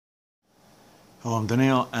Hello, I'm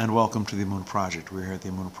Daniel, and welcome to the Emunah Project. We're here at the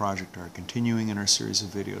Emunah Project are continuing in our series of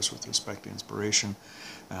videos with respect to inspiration,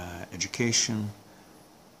 education,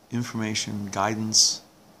 information, guidance,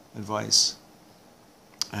 advice.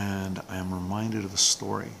 And I am reminded of a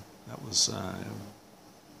story that was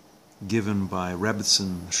given by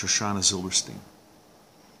Rebbetzin Shoshana Zilberstein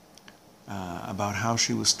about how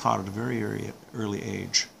she was taught at a very early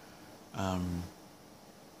age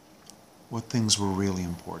what things were really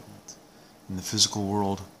important in the physical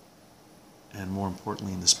world, and more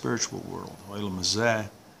importantly in the spiritual world. Olam hazeh,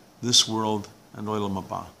 this world, and Olam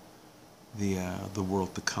haba, the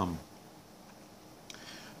world to come.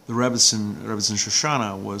 The Rebbetzin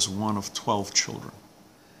Shoshana was one of 12 children,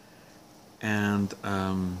 and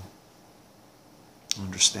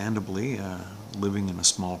understandably, living in a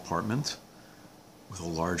small apartment with a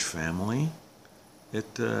large family,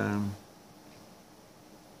 it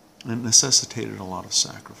necessitated a lot of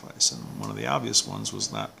sacrifice. And one of the obvious ones was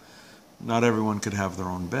that not everyone could have their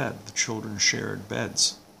own bed. The children shared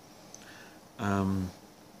beds. The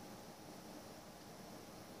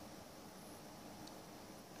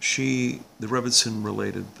Rebbetzin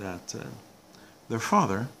related that their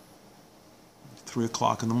father, 3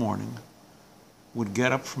 o'clock in the morning, would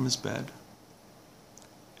get up from his bed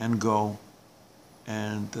and go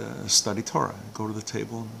and study Torah, go to the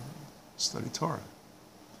table and study Torah.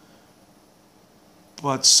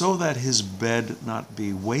 But so that his bed not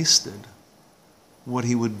be wasted, what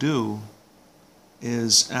he would do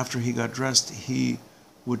is, after he got dressed, he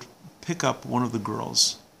would pick up one of the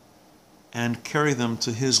girls and carry them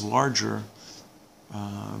to his larger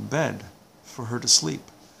bed for her to sleep.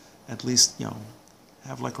 At least,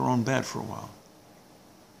 have like her own bed for a while.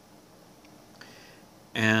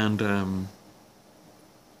 And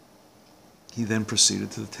he then proceeded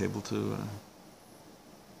to the table to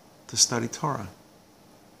study Torah.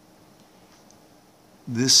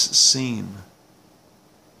 This scene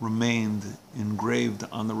remained engraved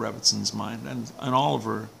on the Rebetzin's mind and all of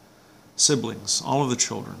her siblings, all of the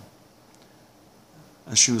children.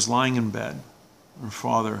 As she was lying in bed, her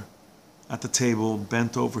father at the table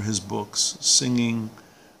bent over his books, singing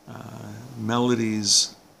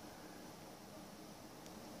melodies.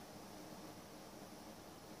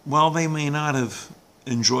 While they may not have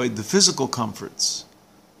enjoyed the physical comforts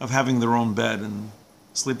of having their own bed and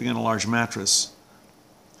sleeping on a large mattress,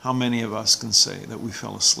 how many of us can say that we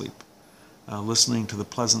fell asleep listening to the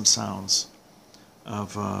pleasant sounds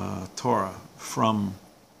of Torah from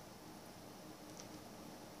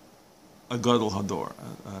a Gadol Hador,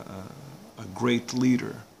 a great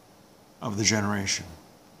leader of the generation?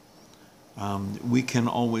 We can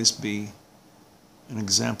always be an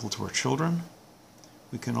example to our children.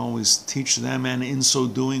 We can always teach them, and in so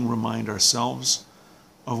doing remind ourselves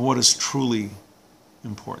of what is truly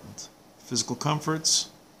important. Physical comforts,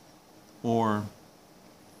 or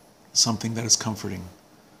something that is comforting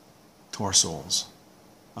to our souls.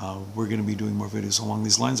 We're going to be doing more videos along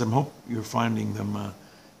these lines. I hope you're finding them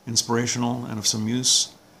inspirational and of some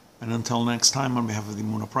use. And until next time, on behalf of the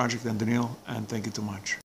Emunah Project and Daniel, and thank you too much.